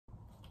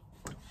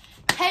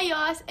Hey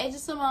y'all, it's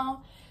Agent Simone.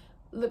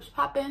 Lips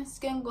popping,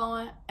 skin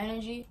glowing,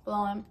 energy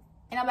flowing,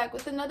 and I'm back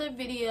with another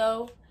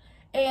video.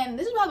 And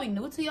this is probably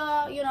new to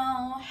y'all. You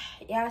know,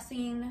 y'all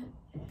seen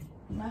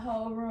my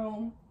whole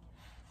room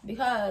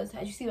because,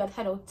 as you see by the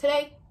title,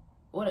 today,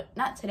 well,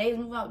 not today's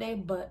moving out day,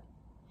 but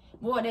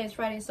more day is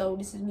Friday, so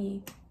this is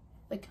me.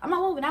 Like, I'm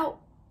not moving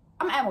out.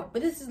 I'm at work,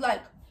 but this is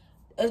like,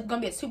 it's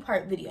gonna be a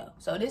two-part video.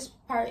 So this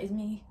part is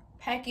me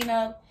packing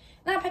up.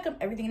 Not packing up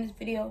everything in this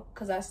video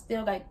because I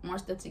still got more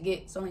stuff to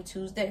get. It's only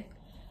Tuesday.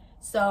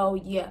 So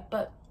yeah,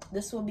 but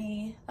this will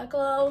be like a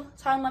little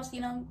time lapse,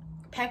 you know,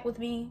 pack with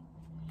me.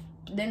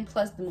 Then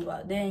plus the move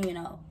out. Then, you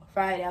know,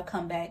 Friday I'll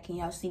come back and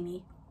y'all see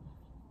me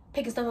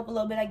picking stuff up a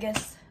little bit, I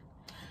guess.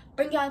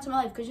 Bring y'all into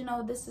my life because, you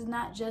know, this is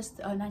not just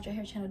a natural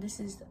hair channel.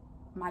 This is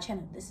my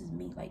channel. This is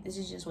me. Like, this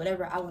is just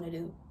whatever I want to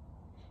do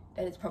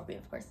that is appropriate,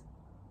 of course.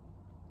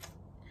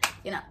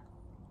 You know,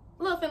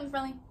 a little family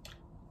friendly.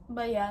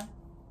 But yeah.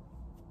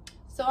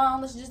 So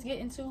let's just get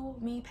into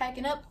me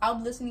packing up. I'll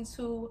be listening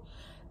to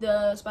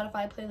the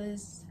Spotify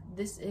playlist.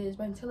 This is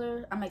Bryton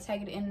Tiller. I might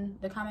tag it in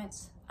the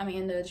comments. I mean,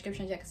 in the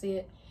description, y'all can see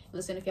it.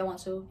 Listen if y'all want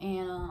to.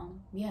 And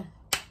yeah.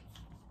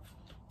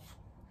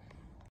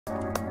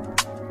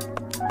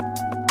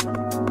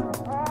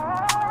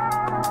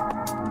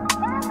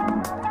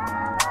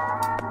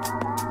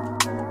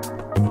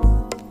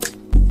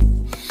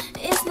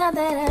 It's not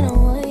that I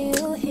don't want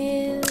you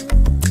here.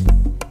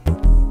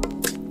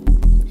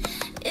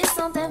 It's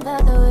something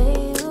about the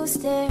way you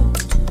stare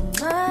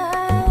into my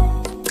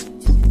eyes.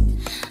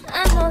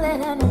 I know that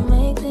I don't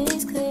make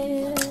things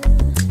clear.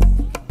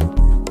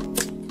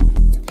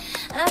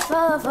 I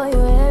fall for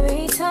you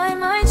every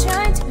time I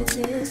try to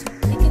resist.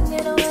 We can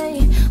get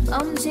away.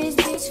 Come chase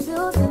beach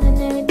views and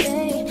every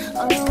day.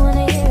 All I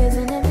wanna hear is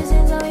an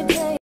episode how we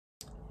play.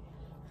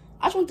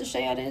 I just want to show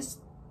y'all this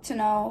to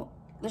know,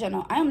 let y'all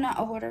know I am not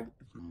a hoarder.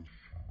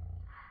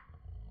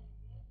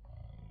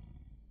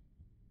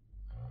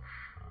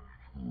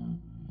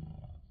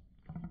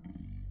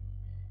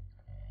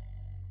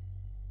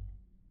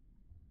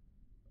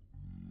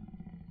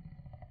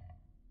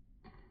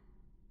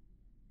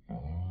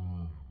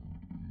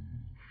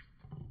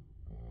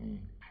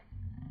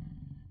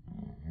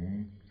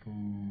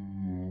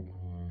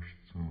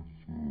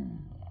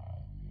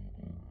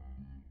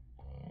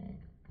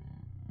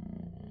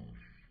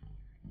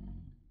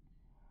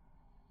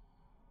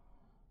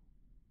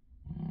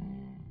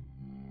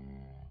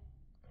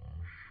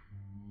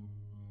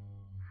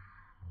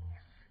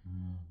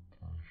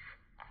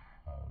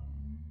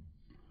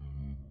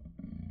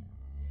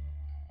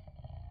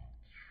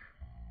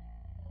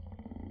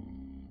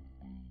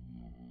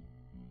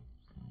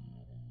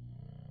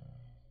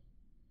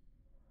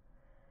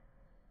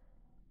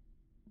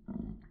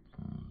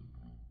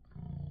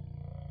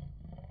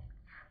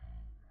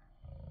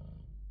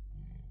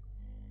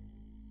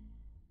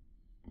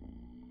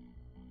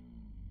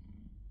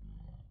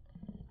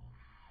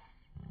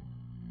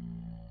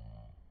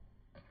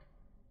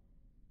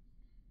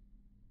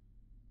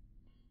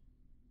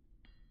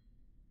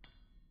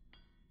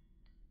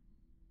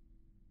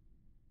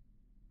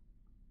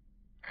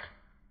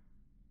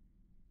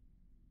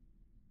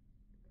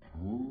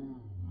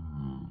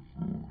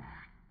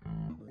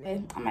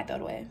 I might throw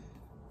it away.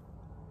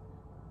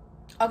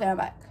 Okay, I'm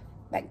back.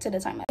 Back to the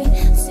timeline.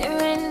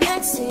 Staring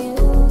next to you.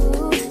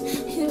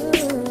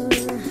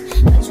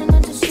 I try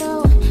not to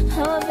show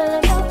how I feel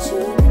about you.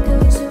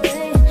 Goes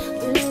away.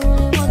 Really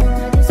wanna,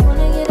 I just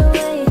wanna get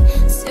away.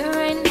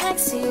 Staring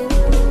next to you.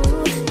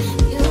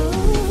 When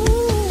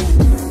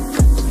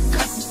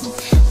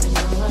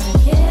I wanna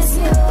kiss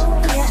you,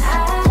 yeah,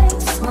 I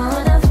just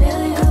wanna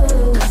feel you.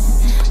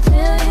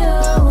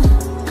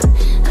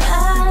 I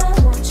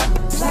want you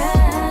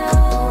around.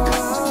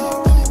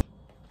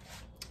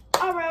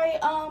 Alright,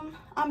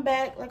 I'm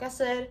back. Like I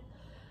said,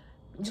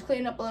 just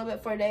cleaning up a little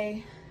bit for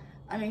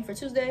for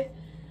Tuesday.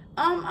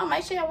 I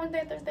might share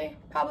Wednesday, Thursday.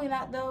 Probably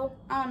not though.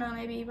 I don't know,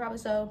 maybe, probably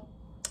so.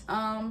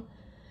 But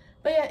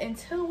yeah,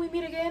 until we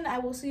meet again, I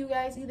will see you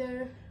guys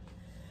either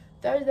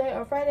Thursday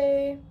or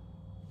Friday.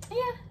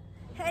 Yeah.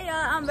 Hey y'all,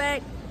 I'm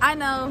back. I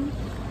know.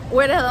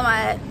 Where the hell am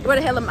I at? Where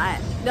the hell am I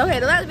at? Okay,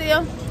 the last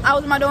video, I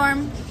was in my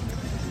dorm.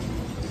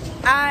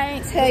 I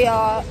ain't tell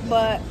y'all,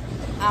 but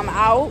I'm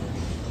out.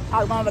 I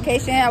was going on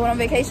vacation. I went on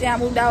vacation. I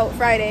moved out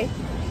Friday.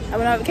 I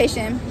went on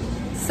vacation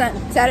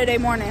Saturday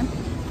morning.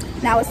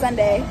 Now it's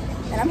Sunday,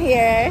 and I'm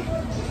here.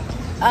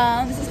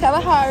 This is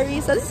Kalahari.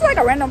 So this is like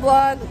a random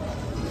vlog.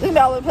 It's gonna be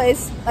all over the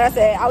place. Like I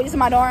said, I was just in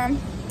my dorm.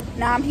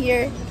 Now I'm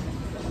here.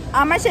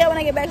 I might share when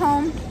I get back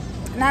home.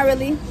 Not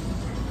really.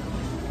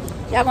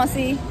 Y'all gonna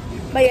see.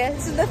 But yeah,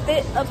 this is the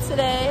fit of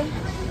today.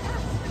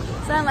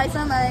 Sunlight.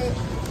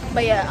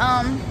 But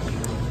yeah,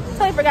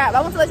 totally forgot. But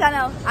I want to let y'all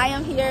know I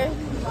am here.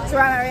 That's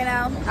where I'm at right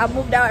now. I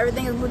moved out.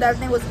 Everything is moved out.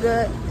 Everything was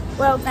good.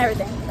 Well, not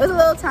everything. It was a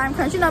little time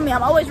crunch. You know me.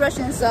 I'm always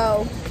rushing,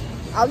 so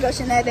I was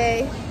rushing that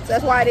day. So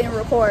that's why I didn't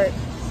record.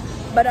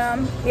 But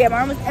yeah, my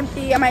room was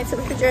empty. I might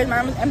take pictures. My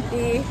room was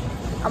empty.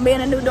 I'll be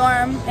in a new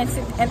dorm in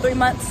 3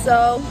 months.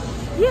 So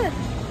yeah,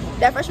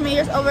 that freshman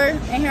year's over,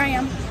 and here I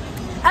am.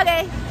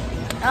 Okay.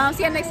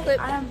 See you next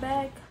clip. I am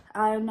back.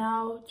 I am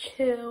now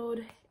chilled,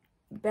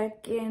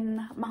 back in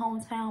my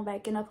hometown,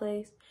 back in a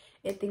place,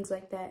 and things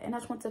like that. And I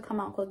just want to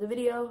come out and close the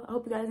video. I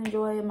hope you guys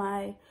enjoy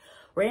my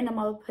random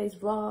other place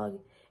vlog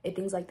and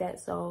things like that.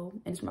 So,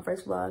 and it's my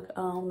first vlog.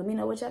 Let me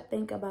know what y'all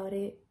think about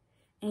it.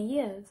 And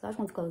yeah, so I just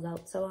want to close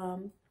out.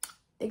 So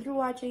thank you for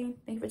watching.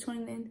 Thank you for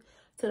tuning in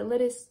to the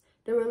latest,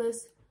 the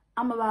realest.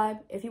 I'm a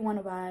vibe. If you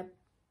want to vibe,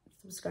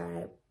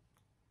 subscribe.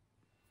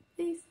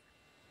 Peace.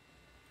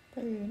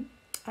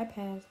 I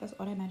passed. That's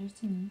all that matters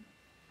to me.